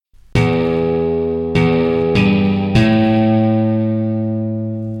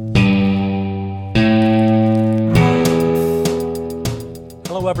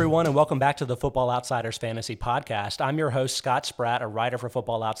everyone, and welcome back to the Football Outsiders Fantasy Podcast. I'm your host, Scott Spratt, a writer for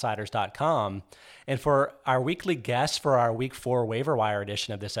FootballOutsiders.com. And for our weekly guest for our Week 4 waiver wire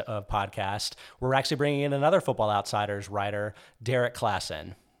edition of this podcast, we're actually bringing in another Football Outsiders writer, Derek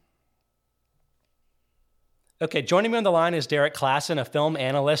Klassen. Okay, joining me on the line is Derek Klassen, a film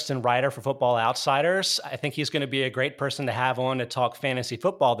analyst and writer for Football Outsiders. I think he's going to be a great person to have on to talk fantasy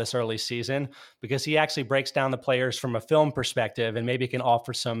football this early season because he actually breaks down the players from a film perspective and maybe can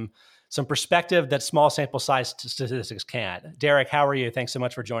offer some perspective that small sample size statistics can't. Derek, how are you? Thanks so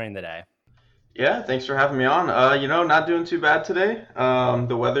much for joining today. Yeah, thanks for having me on. Not doing too bad today.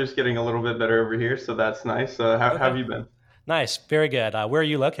 The weather's getting a little bit better over here, so that's nice. How have you been? Nice, very good. Where are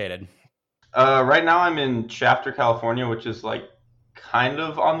you located? Right now I'm in Shafter, California, which is like kind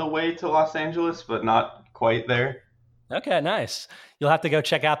of on the way to Los Angeles, but not quite there. Okay, nice. You'll have to go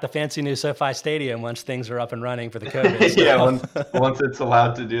check out the fancy new SoFi Stadium once things are up and running for the COVID. Yeah, once it's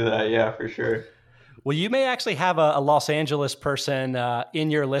allowed to do that, yeah, for sure. Well, you may actually have a Los Angeles person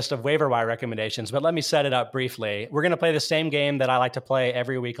in your list of waiver wire recommendations, but let me set it up briefly. We're going to play the same game that I like to play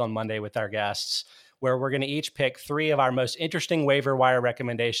every week on Monday with our guests, where we're going to each pick 3 of our most interesting waiver wire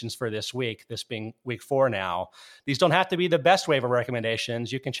recommendations for this week, this being week 4 now. These don't have to be the best waiver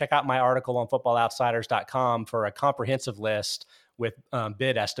recommendations. You can check out my article on footballoutsiders.com for a comprehensive list with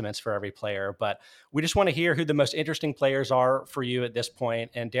bid estimates for every player. But we just want to hear who the most interesting players are for you at this point.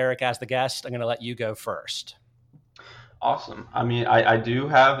 And Derek, as the guest, I'm going to let you go first. Awesome. I mean, I do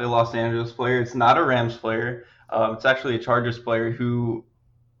have a Los Angeles player. It's not a Rams player. It's actually a Chargers player who,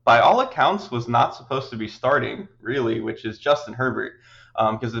 by all accounts, was not supposed to be starting, really, which is Justin Herbert.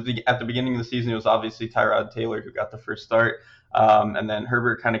 Because at the beginning of the season, it was obviously Tyrod Taylor who got the first start. And then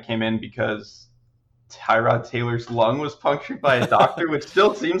Herbert kind of came in because Tyrod Taylor's lung was punctured by a doctor, which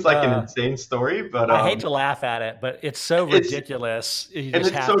still seems like an insane story. But I hate to laugh at it, but it's so ridiculous. And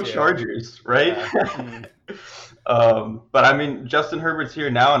it's so Chargers, right? Yeah. But I mean, Justin Herbert's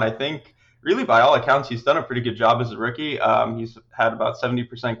here now, and I think really, by all accounts, he's done a pretty good job as a rookie. He's had about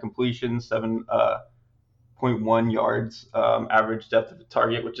 70% completion, 7.1 yards average depth of the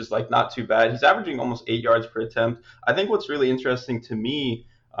target, which is like not too bad. He's averaging almost 8 yards per attempt. I think what's really interesting to me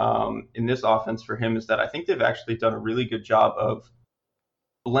in this offense for him is that I think they've actually done a really good job of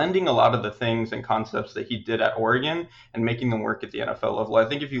blending a lot of the things and concepts that he did at Oregon and making them work at the NFL level. I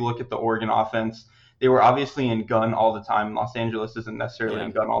think if you look at the Oregon offense, they were obviously in gun all the time. Los Angeles isn't necessarily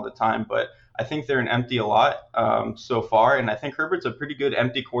in gun all the time, but I think they're in empty a lot so far. And I think Herbert's a pretty good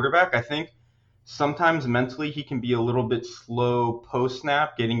empty quarterback. I think sometimes mentally he can be a little bit slow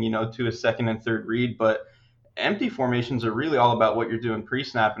post-snap, getting, to a second and third read. But empty formations are really all about what you're doing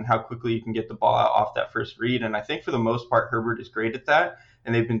pre-snap and how quickly you can get the ball out off that first read. And I think for the most part, Herbert is great at that.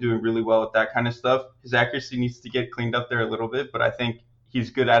 And they've been doing really well with that kind of stuff. His accuracy needs to get cleaned up there a little bit, but I think he's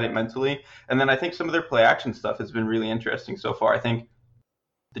good at it mentally. And then I think some of their play action stuff has been really interesting so far. I think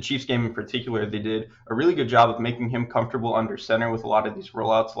the Chiefs game in particular, they did a really good job of making him comfortable under center with a lot of these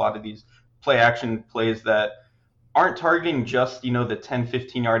rollouts, a lot of these play action plays that aren't targeting just, the 10,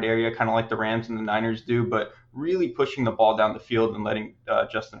 15-yard area, kind of like the Rams and the Niners do, but really pushing the ball down the field and letting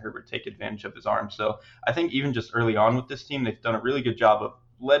Justin Herbert take advantage of his arm. So I think even just early on with this team, they've done a really good job of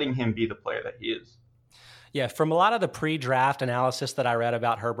letting him be the player that he is. Yeah, from a lot of the pre-draft analysis that I read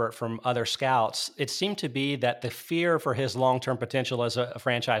about Herbert from other scouts, it seemed to be that the fear for his long-term potential as a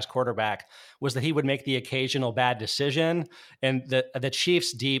franchise quarterback was that he would make the occasional bad decision, and the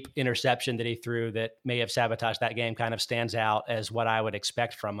Chiefs' deep interception that he threw that may have sabotaged that game kind of stands out as what I would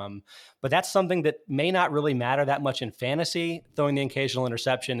expect from him. But that's something that may not really matter that much in fantasy. Throwing the occasional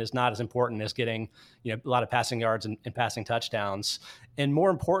interception is not as important as getting a lot of passing yards and passing touchdowns. And more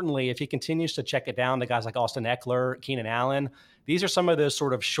importantly, if he continues to check it down to guys like Austin Eckler, Keenan Allen, these are some of those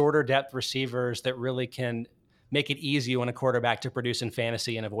sort of shorter depth receivers that really can make it easy on a quarterback to produce in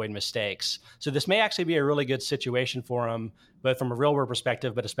fantasy and avoid mistakes. So this may actually be a really good situation for him, both from a real world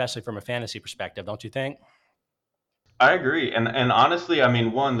perspective, but especially from a fantasy perspective, don't you think? I agree. And honestly, I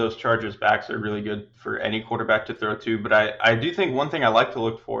mean, those Chargers backs are really good for any quarterback to throw to. But I do think one thing I like to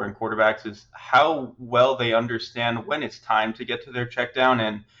look for in quarterbacks is how well they understand when it's time to get to their check down.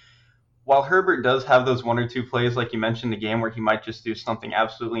 And while Herbert does have those 1 or 2 plays, like you mentioned, the game where he might just do something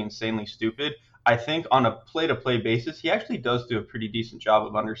absolutely insanely stupid, I think on a play-to-play basis, he actually does do a pretty decent job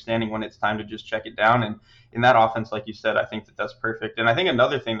of understanding when it's time to just check it down. And in that offense, like you said, I think that's perfect. And I think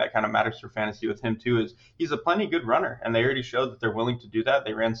another thing that kind of matters for fantasy with him too is he's a plenty good runner, and they already showed that they're willing to do that.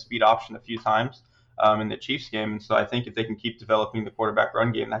 They ran speed option a few times in the Chiefs game. And so I think if they can keep developing the quarterback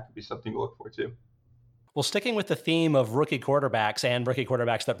run game, that could be something to look for too. Well, sticking with the theme of rookie quarterbacks and rookie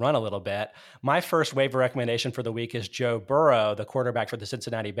quarterbacks that run a little bit, my first waiver recommendation for the week is Joe Burrow, the quarterback for the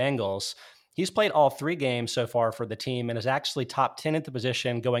Cincinnati Bengals. He's played all 3 games so far for the team and is actually top 10 at the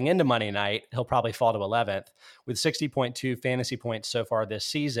position going into Monday night. He'll probably fall to 11th with 60.2 fantasy points so far this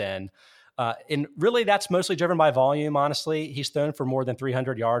season. And really, that's mostly driven by volume, honestly. He's thrown for more than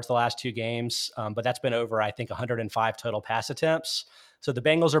 300 yards the last 2 games, but that's been over, I think, 105 total pass attempts. So the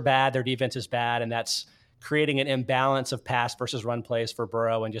Bengals are bad, their defense is bad, and that's creating an imbalance of pass versus run plays for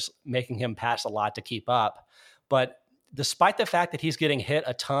Burrow and just making him pass a lot to keep up. But despite the fact that he's getting hit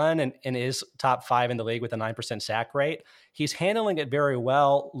a ton and is top 5 in the league with a 9% sack rate, he's handling it very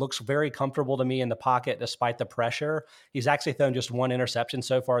well, looks very comfortable to me in the pocket despite the pressure. He's actually thrown just 1 interception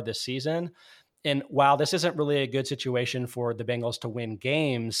so far this season. And while this isn't really a good situation for the Bengals to win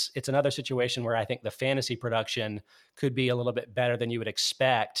games, it's another situation where I think the fantasy production could be a little bit better than you would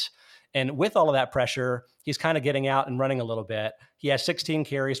expect. And with all of that pressure, he's kind of getting out and running a little bit. He has 16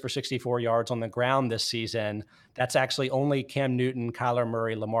 carries for 64 yards on the ground this season. That's actually only Cam Newton, Kyler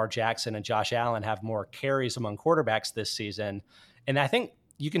Murray, Lamar Jackson, and Josh Allen have more carries among quarterbacks this season. And I think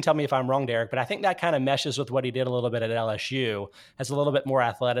you can tell me if I'm wrong, Derek, but I think that kind of meshes with what he did a little bit at LSU, has a little bit more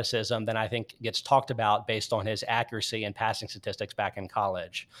athleticism than I think gets talked about based on his accuracy and passing statistics back in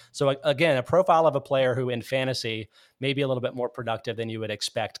college. So again, a profile of a player who in fantasy may be a little bit more productive than you would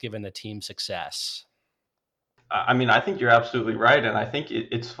expect given the team's success. I mean, I think you're absolutely right, and I think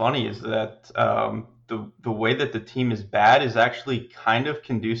it's funny is that the way that the team is bad is actually kind of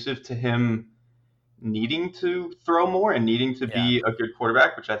conducive to him needing to throw more and needing to be a good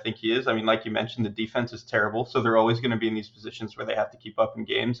quarterback, which I think he is. I mean, like you mentioned, the defense is terrible, so they're always going to be in these positions where they have to keep up in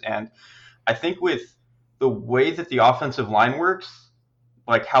games. And I think with the way that the offensive line works,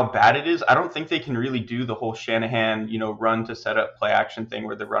 like how bad it is, I don't think they can really do the whole Shanahan, run to set up play action thing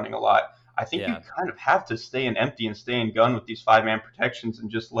where they're running a lot. I think you kind of have to stay in empty and stay in gun with these 5-man protections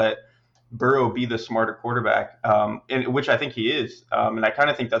and just let Burrow be the smarter quarterback, which I think he is. And I kind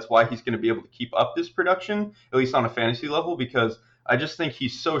of think that's why he's going to be able to keep up this production, at least on a fantasy level, because I just think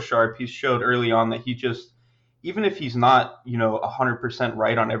he's so sharp. He showed early on that he just, even if he's not, 100%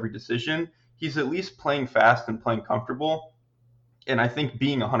 right on every decision, he's at least playing fast and playing comfortable. And I think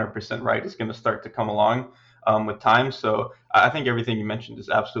being 100% right is going to start to come along with time. So I think everything you mentioned is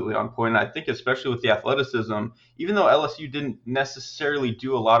absolutely on point. And I think especially with the athleticism, even though LSU didn't necessarily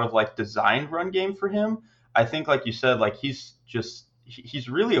do a lot of like designed run game for him, I think like you said, like he's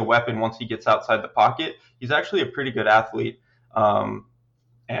really a weapon once he gets outside the pocket. He's actually a pretty good athlete.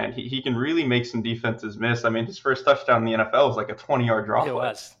 And he can really make some defenses miss. I mean, his first touchdown in the NFL was like a 20-yard drop. It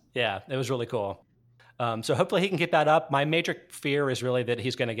was. Yeah, it was really cool. So hopefully he can get that up. My major fear is really that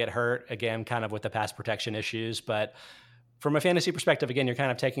he's going to get hurt again, kind of with the pass protection issues. But from a fantasy perspective, again, you're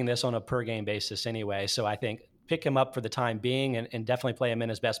kind of taking this on a per game basis anyway. So I think pick him up for the time being and definitely play him in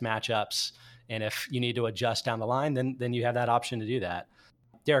his best matchups. And if you need to adjust down the line, then you have that option to do that.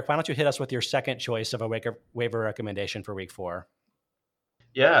 Derek, why don't you hit us with your second choice of a waiver recommendation for week 4?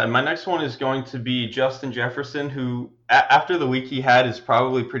 Yeah, my next one is going to be Justin Jefferson, who after the week he had is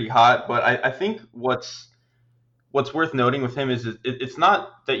probably pretty hot. But I think what's worth noting with him is it's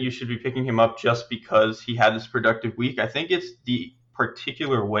not that you should be picking him up just because he had this productive week. I think it's the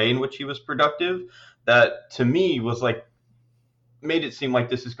particular way in which he was productive that to me was like made it seem like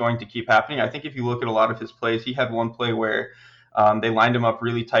this is going to keep happening. I think if you look at a lot of his plays, he had one play where they lined him up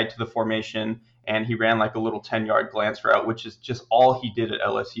really tight to the formation and he ran like a little 10-yard glance route, which is just all he did at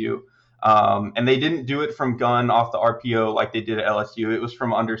LSU. And they didn't do it from gun off the RPO like they did at LSU. It was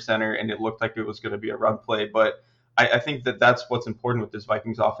from under center, and it looked like it was going to be a run play. But I think that's what's important with this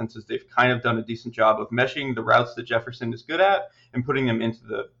Vikings offense is they've kind of done a decent job of meshing the routes that Jefferson is good at and putting them into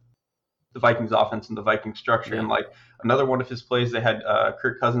the Vikings offense and the Viking structure. And like another one of his plays, they had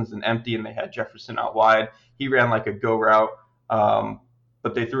Kirk Cousins in empty, and they had Jefferson out wide. He ran like a go route.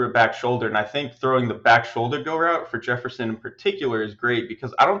 But they threw it back shoulder. And I think throwing the back shoulder go route for Jefferson in particular is great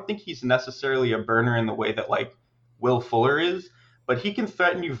because I don't think he's necessarily a burner in the way that like Will Fuller is, but he can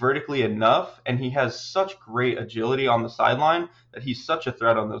threaten you vertically enough. And he has such great agility on the sideline that he's such a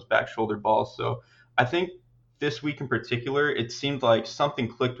threat on those back shoulder balls. So I think this week in particular, it seemed like something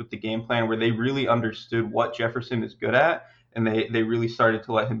clicked with the game plan where they really understood what Jefferson is good at. And they really started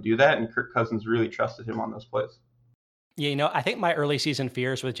to let him do that. And Kirk Cousins really trusted him on those plays. Yeah, I think my early season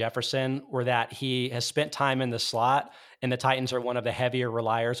fears with Jefferson were that he has spent time in the slot, and the Titans are one of the heavier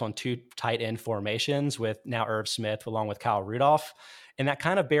reliers on 2 tight end formations with now Irv Smith along with Kyle Rudolph. And that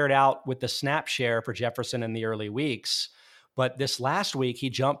kind of bared out with the snap share for Jefferson in the early weeks. But this last week, he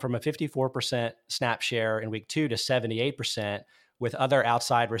jumped from a 54% snap share in week 2 to 78%. with other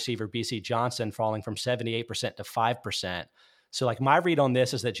outside receiver BC Johnson falling from 78% to 5%. So like my read on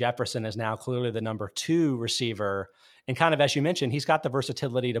this is that Jefferson is now clearly the number 2 receiver. And kind of as you mentioned, he's got the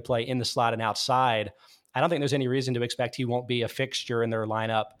versatility to play in the slot and outside. I don't think there's any reason to expect he won't be a fixture in their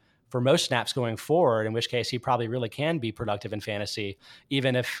lineup for most snaps going forward, in which case he probably really can be productive in fantasy,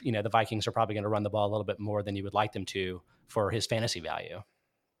 even if, the Vikings are probably going to run the ball a little bit more than you would like them to for his fantasy value.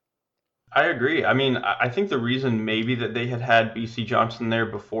 I agree. I mean, I think the reason maybe that they had BC Johnson there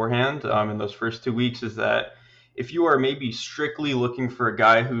beforehand in those first 2 weeks is that if you are maybe strictly looking for a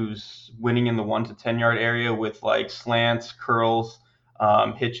guy who's winning in the 1 to 10 yard area with like slants, curls,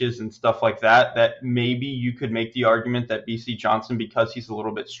 hitches and stuff like that, that maybe you could make the argument that BC Johnson, because he's a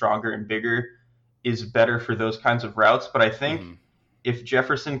little bit stronger and bigger, is better for those kinds of routes. But I think if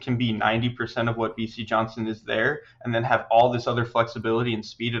Jefferson can be 90% of what BC Johnson is there, and then have all this other flexibility and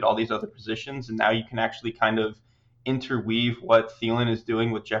speed at all these other positions, and now you can actually kind of interweave what Thielen is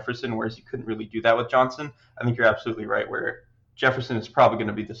doing with Jefferson, whereas you couldn't really do that with Johnson, I think you're absolutely right, where Jefferson is probably going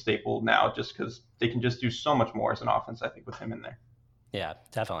to be the staple now just because they can just do so much more as an offense, I think, with him in there. Yeah,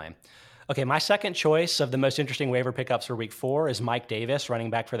 definitely. Okay, my second choice of the most interesting waiver pickups for week 4 is Mike Davis, running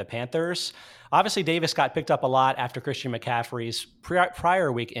back for the Panthers. Obviously, Davis got picked up a lot after Christian McCaffrey's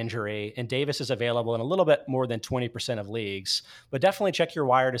prior week injury, and Davis is available in a little bit more than 20% of leagues. But definitely check your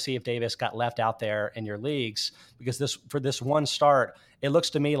wire to see if Davis got left out there in your leagues, because for this one start, it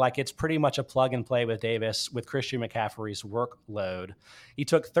looks to me like it's pretty much a plug and play with Davis with Christian McCaffrey's workload. He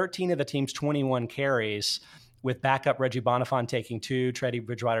took 13 of the team's 21 carries, with backup Reggie Bonifant taking 2, Teddy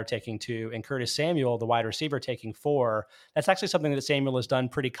Bridgewater taking 2, and Curtis Samuel, the wide receiver, taking 4. That's actually something that Samuel has done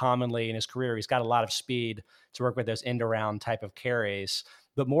pretty commonly in his career. He's got a lot of speed to work with those end-around type of carries.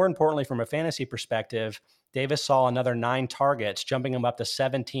 But more importantly, from a fantasy perspective, Davis saw another 9 targets, jumping him up to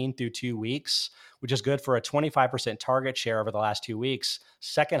 17 through 2 weeks, which is good for a 25% target share over the last 2 weeks,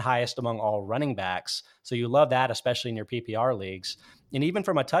 second highest among all running backs. So you love that, especially in your PPR leagues. And even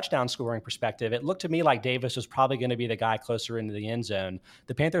from a touchdown scoring perspective, it looked to me like Davis was probably going to be the guy closer into the end zone.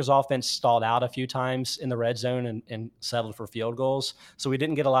 The Panthers offense stalled out a few times in the red zone and settled for field goals. So we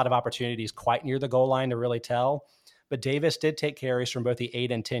didn't get a lot of opportunities quite near the goal line to really tell. But Davis did take carries from both the 8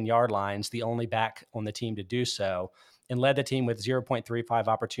 and 10 yard lines, the only back on the team to do so, and led the team with 0.35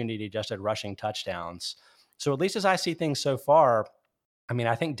 opportunity adjusted rushing touchdowns. So at least as I see things so far, I mean,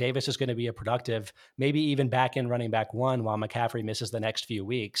 I think Davis is going to be a productive, maybe even back in running back 1 while McCaffrey misses the next few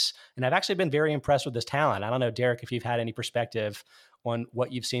weeks. And I've actually been very impressed with this talent. I don't know, Derek, if you've had any perspective on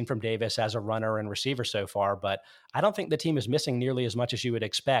what you've seen from Davis as a runner and receiver so far, but I don't think the team is missing nearly as much as you would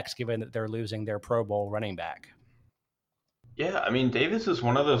expect, given that they're losing their Pro Bowl running back. Yeah, I mean, Davis is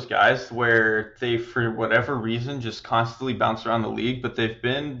one of those guys where they, for whatever reason, just constantly bounce around the league, but they've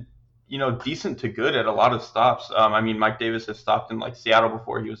been decent to good at a lot of stops. I mean, Mike Davis has stopped in like Seattle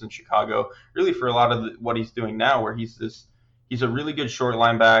before. He was in Chicago, really for a lot of what he's doing now, where he's a really good short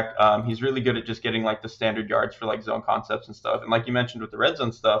linebacker. He's really good at just getting like the standard yards for like zone concepts and stuff. And like you mentioned with the red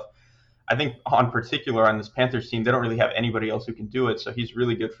zone stuff, I think on this Panthers team, they don't really have anybody else who can do it. So he's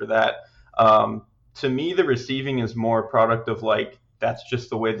really good for that. To me, the receiving is more a product of like, that's just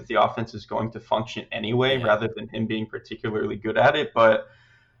the way that the offense is going to function anyway, rather than him being particularly good at it. But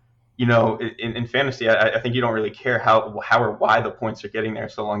in fantasy, I think you don't really care how or why the points are getting there,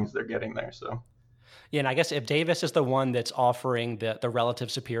 so long as they're getting there. So, yeah, and I guess if Davis is the one that's offering the relative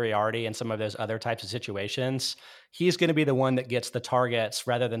superiority in some of those other types of situations, he's going to be the one that gets the targets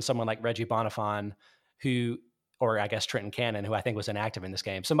rather than someone like Reggie Bonifant, or I guess Trenton Cannon, who I think was inactive in this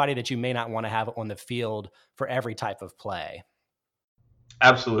game, somebody that you may not want to have on the field for every type of play.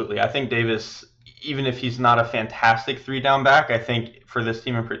 Absolutely. I think Davis, even if he's not a fantastic 3-down back, I think for this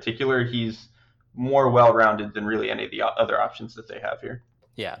team in particular, he's more well-rounded than really any of the other options that they have here.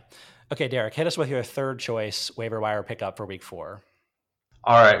 Yeah. Okay, Derek, hit us with your third choice waiver wire pickup for week 4.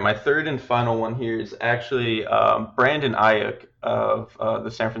 All right, my third and final one here is actually Brandon Ayuk of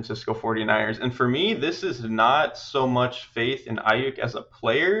the San Francisco 49ers. And for me, this is not so much faith in Ayuk as a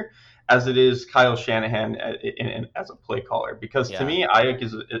player as it is Kyle Shanahan as a play caller. Because to me, Ayuk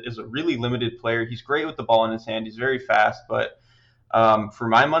is a really limited player. He's great with the ball in his hand. He's very fast. But for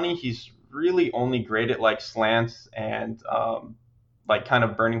my money, he's really only great at like slants and like kind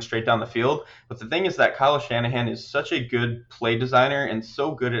of burning straight down the field. But the thing is that Kyle Shanahan is such a good play designer and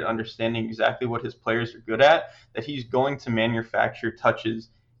so good at understanding exactly what his players are good at that he's going to manufacture touches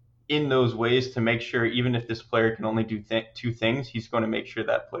in those ways to make sure even if this player can only do 2 things, he's going to make sure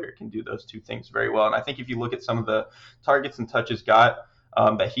that player can do those 2 things very well. And I think if you look at some of the targets and touches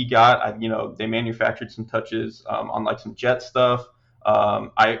that he got, they manufactured some touches on like some jet stuff.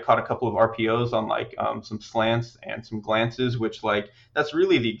 I caught a couple of RPOs on like some slants and some glances, which like that's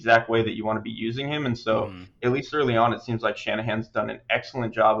really the exact way that you want to be using him. And so Mm-hmm. at least early on, it seems like Shanahan's done an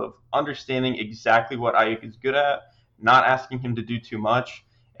excellent job of understanding exactly what Ayuk is good at, not asking him to do too much.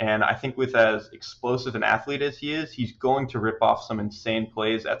 And I think with as explosive an athlete as he is, he's going to rip off some insane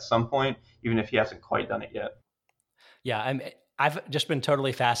plays at some point, even if he hasn't quite done it yet. Yeah, I've just been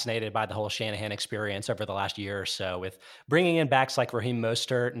totally fascinated by the whole Shanahan experience over the last year or so, with bringing in backs like Raheem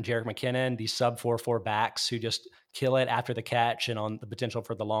Mostert and Jerick McKinnon, these sub 4.4 backs who just kill it after the catch and on the potential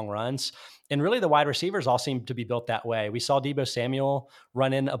for the long runs. And really, the wide receivers all seem to be built that way. We saw Deebo Samuel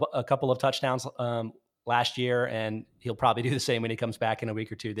run in a couple of touchdowns last year, and he'll probably do the same when he comes back in a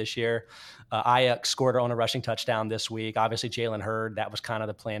week or two this year. Ayuk scored on a rushing touchdown this week. Obviously, Jalen Hurd, that was kind of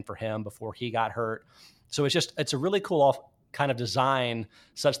the plan for him before he got hurt. So it's a really cool kind of design,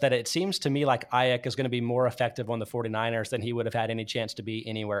 such that it seems to me like Ayuk is going to be more effective on the 49ers than he would have had any chance to be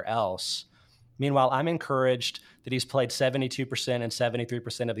anywhere else. Meanwhile, I'm encouraged that he's played 72% and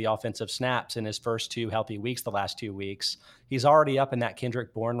 73% of the offensive snaps in his first 2 healthy weeks, the last 2 weeks. He's already up in that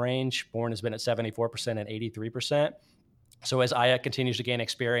Kendrick Bourne range. Bourne has been at 74% and 83%. So as Ayuk continues to gain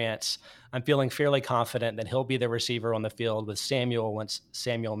experience, I'm feeling fairly confident that he'll be the receiver on the field with Samuel once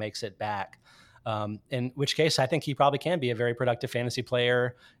Samuel makes it back. In which case, I think he probably can be a very productive fantasy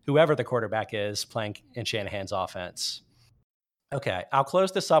player, whoever the quarterback is playing in Shanahan's offense. Okay, I'll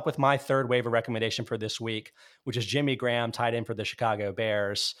close this up with my third waiver recommendation for this week, which is Jimmy Graham, tight end for the Chicago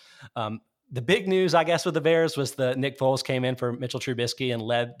Bears. The big news, I guess, with the Bears was the Nick Foles came in for Mitchell Trubisky and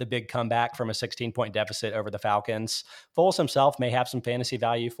led the big comeback from a 16-point deficit over the Falcons. Foles himself may have some fantasy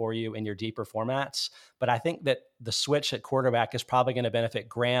value for you in your deeper formats, but I think that the switch at quarterback is probably going to benefit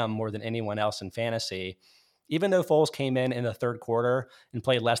Graham more than anyone else in fantasy. Even though Foles came in the third quarter and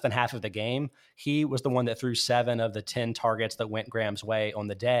played less than half of the game, he was the one that threw 7 of the 10 targets that went Graham's way on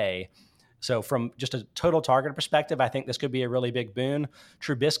the day. So from just a total target perspective, I think this could be a really big boon.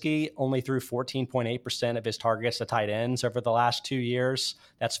 Trubisky only threw 14.8% of his targets to tight ends over the last 2 years.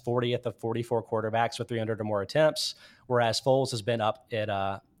 That's 40th of 44 quarterbacks with 300 or more attempts, whereas Foles has been up at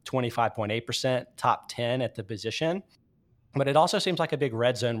 25.8%, top 10 at the position. But it also seems like a big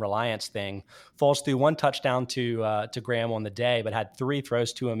red zone reliance thing. Foles threw 1 touchdown to Graham on the day, but had 3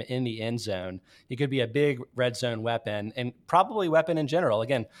 throws to him in the end zone. He could be a big red zone weapon and probably weapon in general.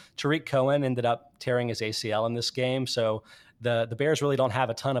 Again, Tariq Cohen ended up tearing his ACL in this game, so the Bears really don't have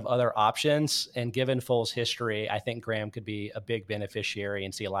a ton of other options. And given Foles' history, I think Graham could be a big beneficiary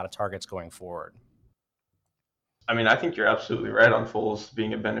and see a lot of targets going forward. I mean, I think you're absolutely right on Foles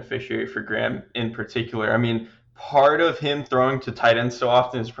being a beneficiary for Graham in particular. I mean, part of him throwing to tight ends so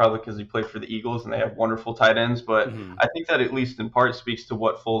often is probably because he played for the Eagles and they have wonderful tight ends. But I think that at least in part speaks to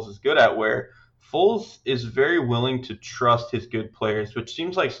what Foles is good at, where Foles is very willing to trust his good players, which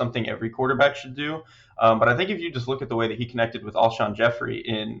seems like something every quarterback should do. But I think if you just look at the way that he connected with Alshon Jeffrey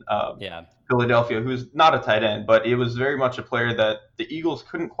in Philadelphia, who's not a tight end, but it was very much a player that the Eagles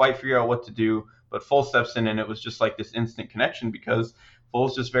couldn't quite figure out what to do. But Foles steps in, and it was just like this instant connection because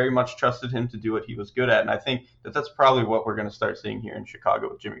Foles just very much trusted him to do what he was good at. And I think that that's probably what we're going to start seeing here in Chicago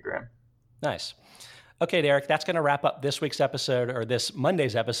with Jimmy Graham. Nice. Okay, Derek, that's going to wrap up this week's episode, or this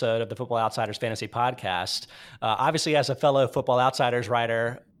Monday's episode of the Football Outsiders Fantasy Podcast. Obviously, as a fellow Football Outsiders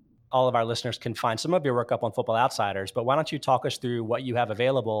writer, all of our listeners can find some of your work up on Football Outsiders, but why don't you talk us through what you have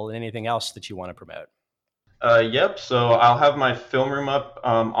available and anything else that you want to promote? Yep. So I'll have my film room up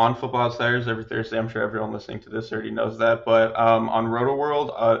on Football Outsiders every Thursday. I'm sure everyone listening to this already knows that. But on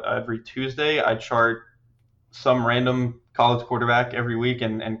RotoWorld, every Tuesday, I chart some random college quarterback every week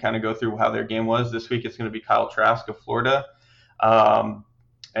and kind of go through how their game was. This week, it's going to be Kyle Trask of Florida.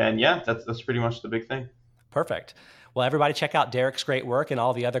 And yeah, that's pretty much the big thing. Perfect. Well, everybody check out Derek's great work and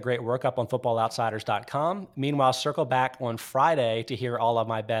all the other great work up on footballoutsiders.com. Meanwhile, circle back on Friday to hear all of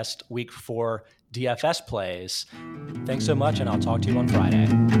my best Week 4 DFS plays. Thanks so much, and I'll talk to you on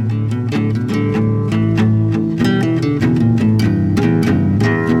Friday.